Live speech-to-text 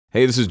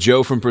Hey, this is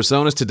Joe from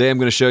Personas. Today I'm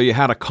going to show you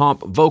how to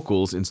comp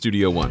vocals in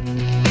Studio One.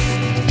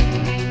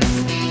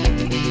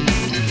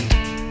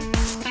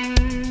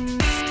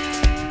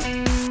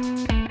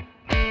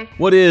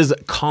 What is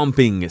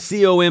comping?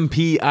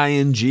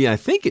 C-O-M-P-I-N-G. I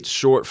think it's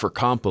short for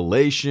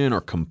compilation or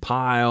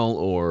compile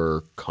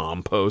or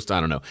compost. I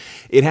don't know.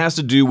 It has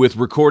to do with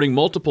recording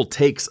multiple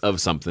takes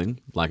of something,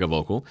 like a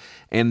vocal,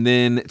 and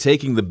then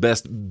taking the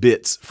best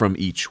bits from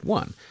each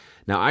one.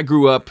 Now, I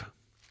grew up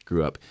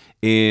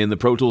in the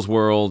Pro Tools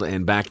world,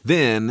 and back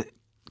then,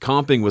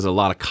 comping was a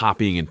lot of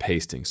copying and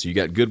pasting. So you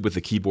got good with the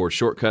keyboard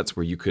shortcuts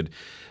where you could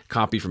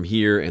copy from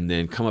here and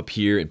then come up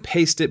here and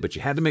paste it, but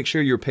you had to make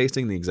sure you were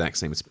pasting the exact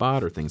same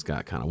spot or things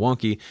got kind of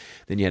wonky.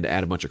 Then you had to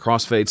add a bunch of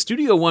crossfades.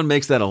 Studio One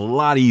makes that a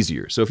lot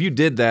easier. So if you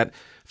did that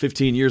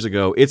 15 years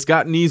ago, it's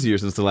gotten easier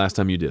since the last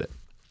time you did it.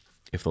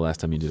 If the last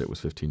time you did it was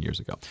 15 years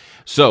ago.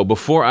 So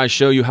before I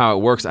show you how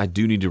it works, I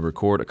do need to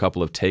record a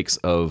couple of takes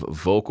of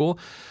vocal.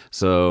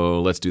 So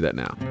let's do that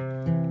now.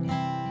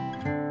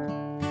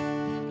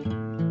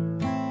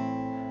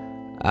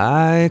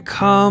 I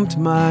comped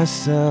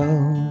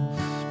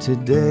myself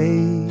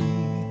today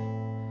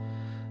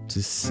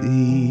to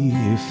see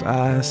if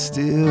I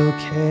still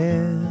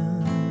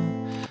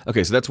can.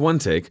 Okay, so that's one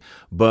take,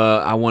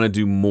 but I want to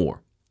do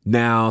more.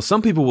 Now,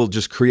 some people will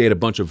just create a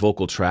bunch of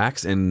vocal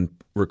tracks and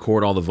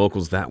record all the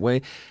vocals that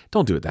way.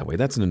 Don't do it that way.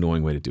 That's an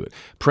annoying way to do it.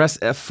 Press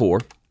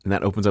F4, and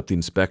that opens up the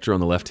inspector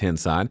on the left-hand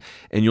side,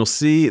 and you'll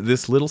see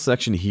this little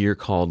section here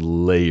called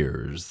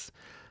Layers,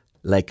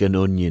 like an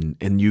onion.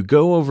 And you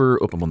go over,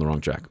 oh, I'm on the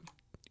wrong track.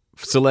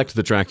 Select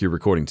the track you're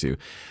recording to.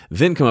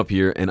 Then come up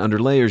here, and under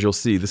Layers, you'll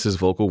see this is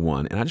Vocal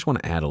 1, and I just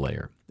want to add a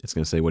layer. It's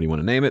going to say, what do you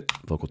want to name it?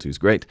 Vocal 2 is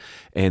great.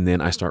 And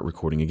then I start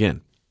recording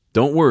again.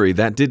 Don't worry,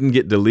 that didn't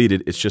get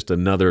deleted. It's just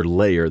another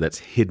layer that's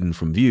hidden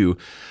from view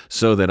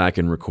so that I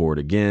can record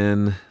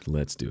again.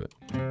 Let's do it.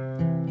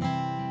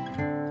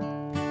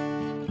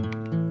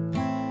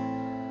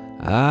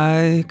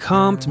 I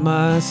comped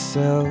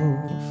myself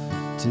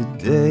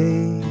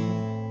today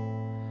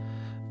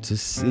to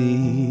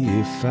see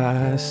if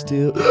I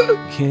still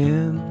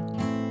can.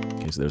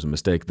 Okay, so there's a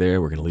mistake there.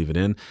 We're going to leave it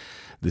in.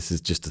 This is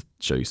just to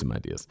show you some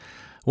ideas.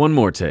 One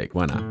more take.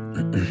 Why not?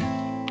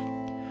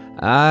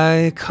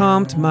 I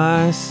comped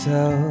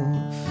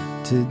myself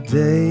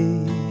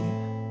today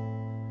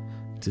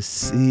to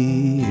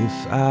see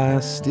if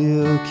I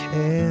still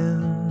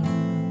can.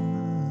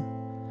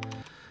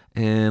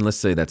 And let's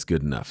say that's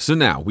good enough. So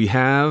now we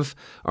have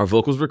our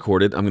vocals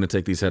recorded. I'm going to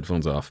take these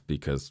headphones off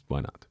because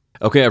why not?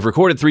 Okay, I've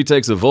recorded 3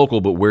 takes of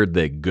vocal, but where'd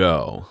they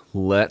go?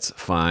 Let's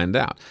find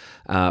out.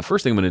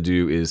 First thing I'm going to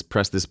do is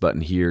press this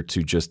button here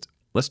to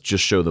let's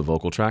just show the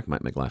vocal track.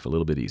 Might make life a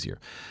little bit easier.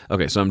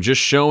 Okay, so I'm just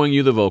showing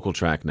you the vocal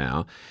track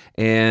now.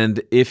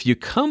 And if you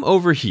come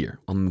over here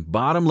on the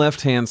bottom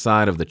left-hand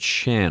side of the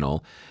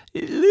channel, a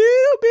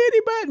little bitty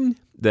button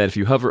that if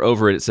you hover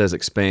over it, it says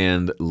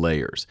Expand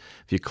Layers.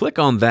 If you click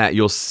on that,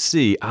 you'll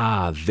see,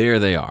 there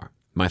they are.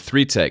 My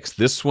 3 takes.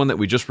 This one that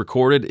we just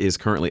recorded is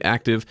currently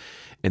active,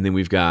 and then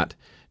we've got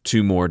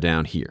 2 more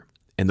down here.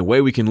 And the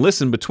way we can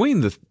listen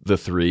between the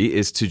 3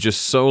 is to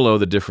just solo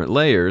the different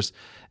layers,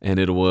 and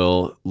it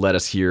will let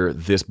us hear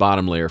this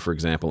bottom layer, for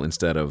example,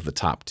 instead of the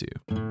top 2.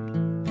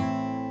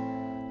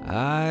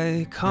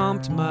 I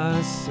comped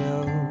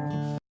myself.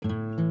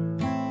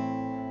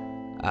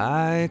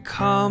 I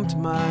comped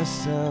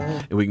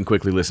myself. And we can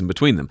quickly listen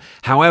between them.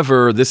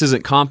 However, this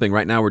isn't comping.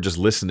 Right now we're just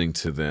listening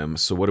to them.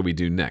 So what do we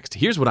do next?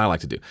 Here's what I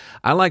like to do.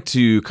 I like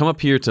to come up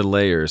here to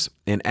Layers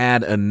and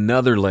add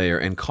another layer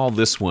and call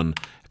this one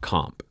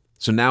Comp.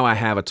 So now I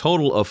have a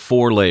total of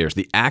 4 layers.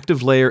 The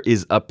active layer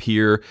is up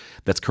here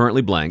that's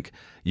currently blank.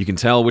 You can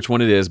tell which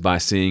one it is by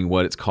seeing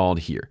what it's called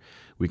here.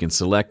 We can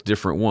select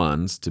different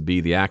ones to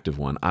be the active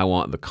one. I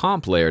want the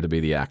comp layer to be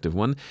the active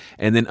one.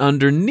 And then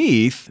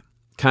underneath,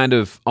 kind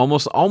of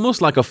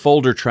almost like a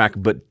folder track,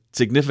 but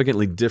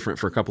significantly different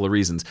for a couple of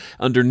reasons.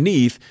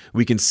 Underneath,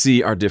 we can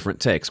see our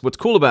different takes. What's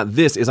cool about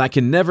this is I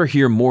can never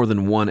hear more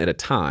than one at a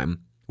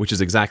time, which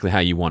is exactly how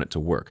you want it to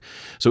work.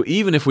 So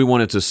even if we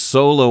wanted to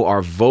solo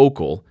our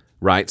vocal,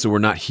 right, so we're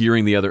not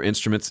hearing the other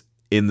instruments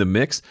in the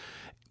mix,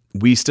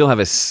 we still have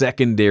a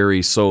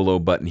secondary solo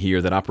button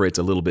here that operates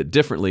a little bit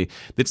differently.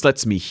 This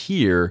lets me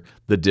hear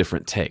the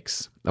different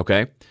takes,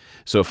 okay?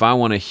 So if I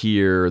want to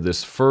hear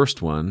this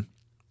first one,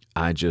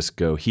 I just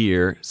go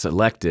here,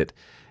 select it,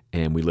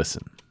 and we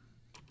listen.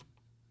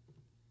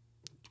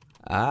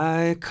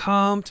 I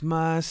comped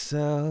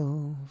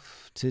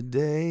myself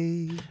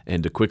today.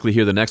 And to quickly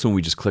hear the next one,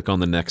 we just click on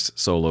the next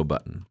solo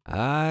button.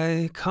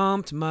 I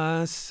comped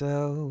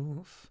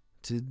myself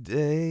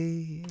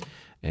today.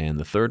 And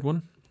the third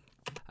one.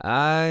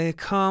 I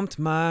comped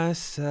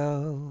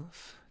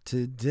myself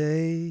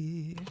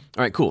today.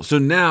 All right, cool. So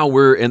now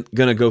we're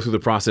going to go through the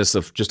process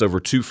of just over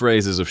 2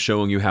 phrases of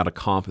showing you how to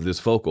comp this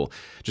vocal.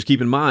 Just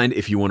keep in mind,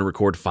 if you want to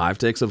record 5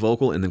 takes of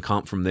vocal and then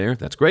comp from there,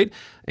 that's great.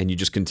 And you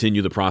just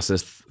continue the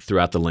process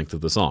throughout the length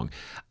of the song.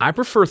 I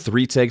prefer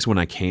 3 takes when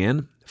I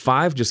can.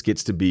 5 just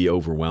gets to be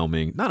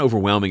overwhelming. Not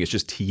overwhelming, it's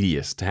just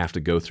tedious to have to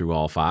go through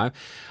all 5.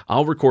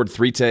 I'll record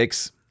 3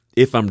 takes,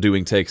 if I'm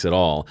doing takes at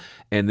all.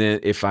 And then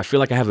if I feel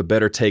like I have a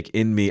better take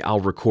in me, I'll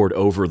record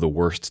over the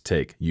worst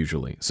take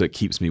usually. So it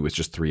keeps me with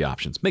just 3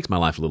 options. Makes my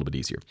life a little bit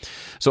easier.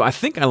 So I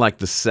think I like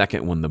the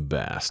second one the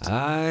best.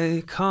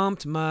 I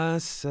comped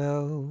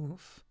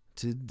myself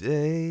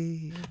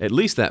today. At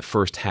least that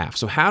first half.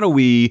 So how do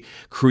we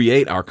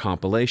create our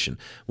compilation?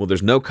 Well,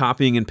 there's no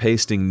copying and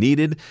pasting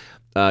needed.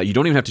 You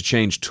don't even have to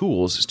change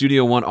tools.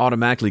 Studio One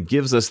automatically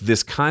gives us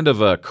this kind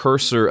of a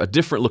cursor, a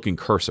different looking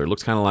cursor. It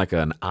looks kind of like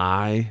an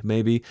I,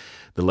 maybe,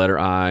 the letter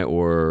I,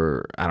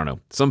 or I don't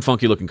know, some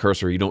funky looking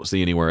cursor you don't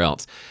see anywhere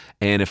else.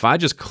 And if I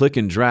just click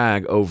and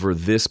drag over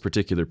this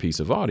particular piece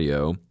of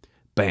audio,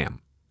 bam,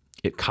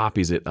 it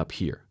copies it up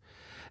here.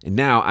 And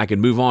now I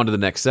can move on to the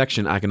next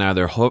section. I can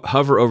either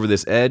hover over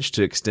this edge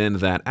to extend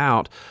that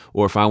out,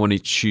 or if I want to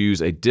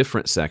choose a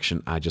different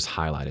section, I just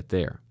highlight it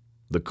there.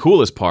 The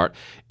coolest part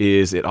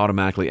is it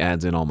automatically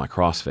adds in all my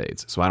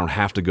crossfades, so I don't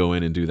have to go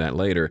in and do that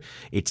later.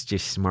 It's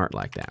just smart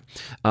like that.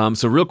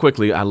 So real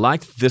quickly, I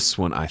like this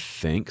one, I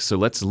think. So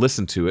let's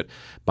listen to it.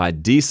 By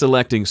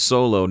deselecting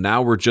solo,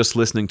 now we're just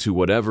listening to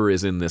whatever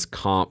is in this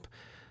comp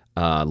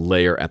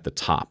layer at the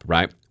top,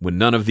 right? When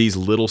none of these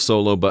little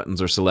solo buttons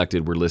are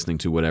selected, we're listening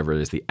to whatever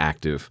is the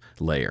active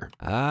layer.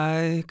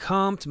 I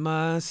comped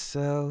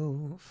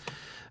myself.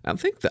 I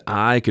think the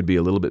I could be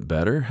a little bit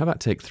better. How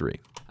about take 3?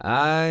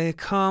 I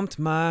comped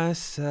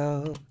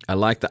myself. I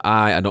like the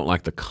I don't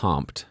like the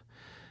comped.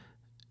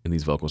 And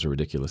these vocals are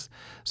ridiculous.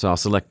 So I'll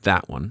select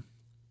that one.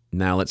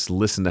 Now let's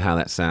listen to how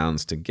that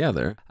sounds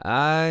together.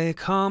 I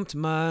comped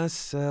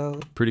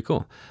myself. Pretty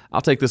cool.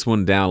 I'll take this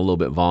one down a little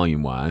bit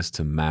volume-wise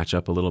to match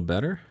up a little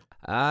better.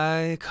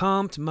 I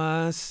comped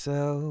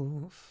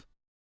myself.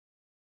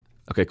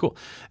 Okay, cool.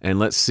 And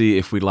let's see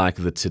if we like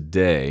the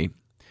today.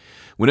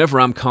 Whenever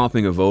I'm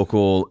comping a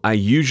vocal, I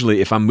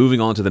usually, if I'm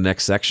moving on to the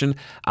next section,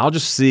 I'll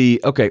just see,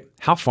 okay,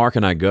 how far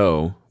can I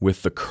go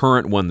with the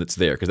current one that's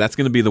there? Because that's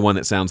going to be the one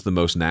that sounds the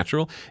most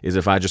natural, is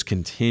if I just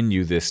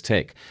continue this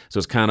take. So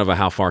it's kind of a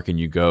how far can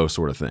you go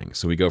sort of thing.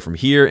 So we go from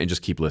here and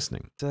just keep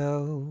listening.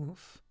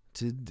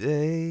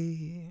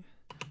 Today.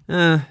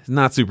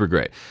 Not super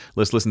great.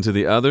 Let's listen to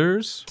the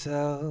others.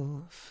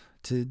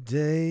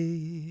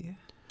 Today.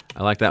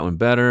 I like that one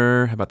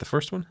better. How about the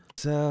first one?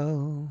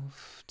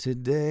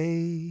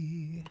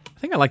 Today. I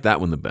think I like that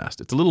one the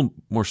best. It's a little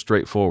more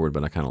straightforward,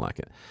 but I kind of like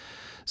it.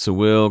 So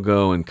we'll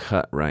go and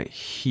cut right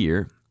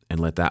here and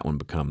let that one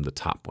become the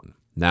top one.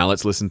 Now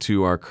let's listen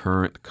to our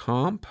current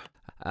comp.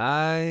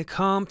 I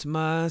comped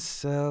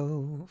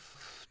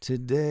myself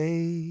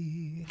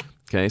today.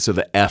 Okay, so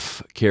the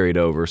F carried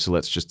over, so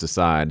let's just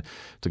decide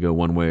to go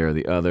one way or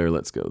the other.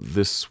 Let's go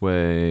this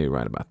way,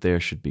 right about there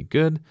should be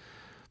good.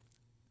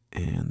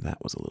 And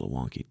that was a little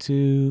wonky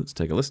too. Let's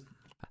take a listen.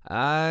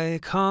 I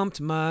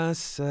comped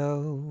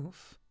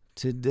myself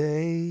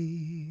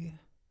today.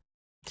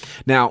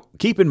 Now,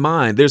 keep in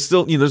mind, there's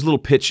still, there's little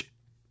pitch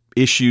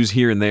issues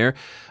here and there.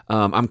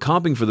 I'm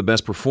comping for the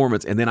best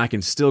performance, and then I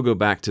can still go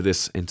back to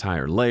this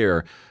entire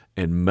layer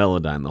and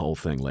melodyne the whole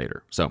thing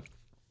later. So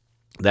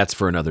that's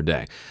for another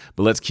day.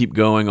 But let's keep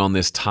going on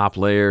this top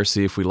layer,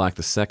 see if we like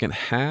the second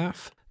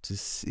half. To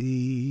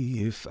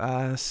see if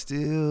I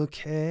still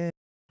can.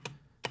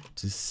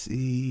 To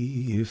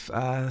see if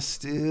I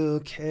still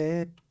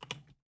can.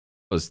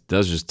 That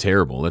was just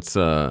terrible. Let's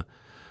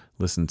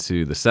listen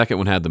to the second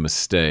one. Had the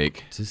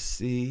mistake. To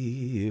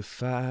see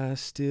if I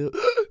still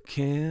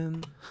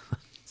can.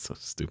 So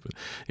stupid.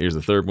 Here's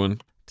the third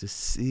one. To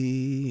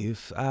see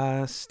if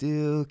I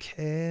still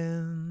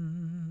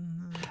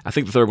can. I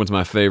think the third one's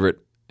my favorite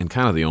and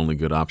kind of the only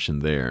good option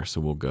there, so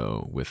we'll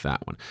go with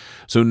that one.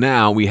 So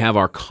now we have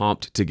our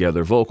comped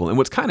together vocal, and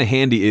what's kind of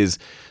handy is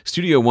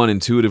Studio One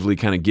intuitively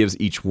kind of gives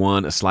each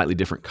one a slightly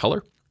different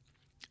color,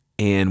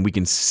 and we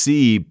can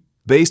see,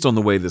 based on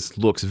the way this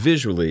looks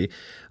visually,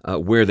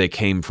 where they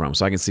came from.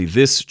 So I can see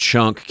this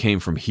chunk came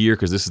from here,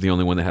 because this is the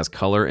only one that has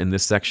color in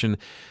this section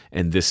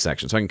and this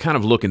section. So I can kind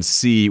of look and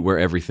see where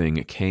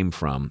everything came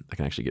from. I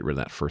can actually get rid of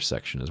that first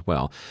section as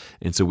well.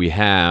 And so we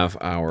have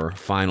our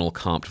final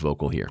comped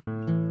vocal here.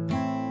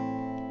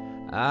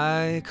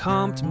 I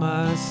comped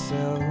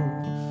myself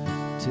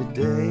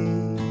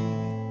today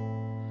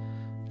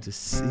to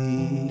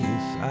see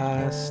if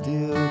I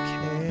still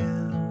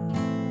can.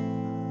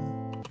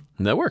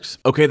 And that works.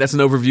 Okay, that's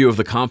an overview of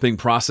the comping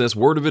process.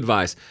 Word of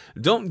advice,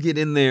 don't get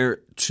in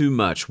there too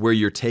much where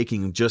you're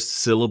taking just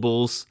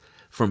syllables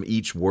from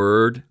each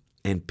word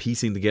and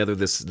piecing together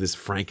this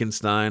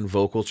Frankenstein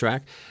vocal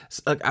track.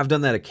 I've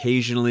done that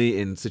occasionally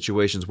in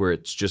situations where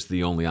it's just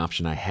the only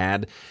option I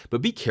had,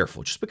 but be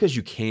careful. Just because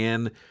you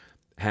can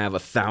have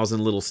 1,000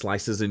 little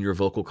slices in your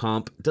vocal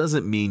comp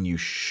doesn't mean you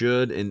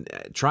should, and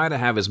try to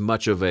have as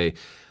much of a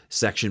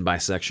section by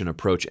section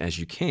approach as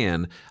you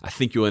can. I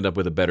think you'll end up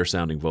with a better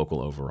sounding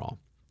vocal overall.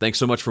 Thanks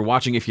so much for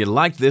watching. If you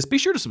liked this, be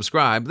sure to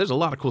subscribe. There's a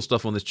lot of cool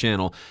stuff on this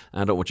channel,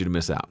 and I don't want you to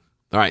miss out.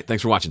 All right,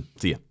 thanks for watching.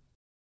 See ya.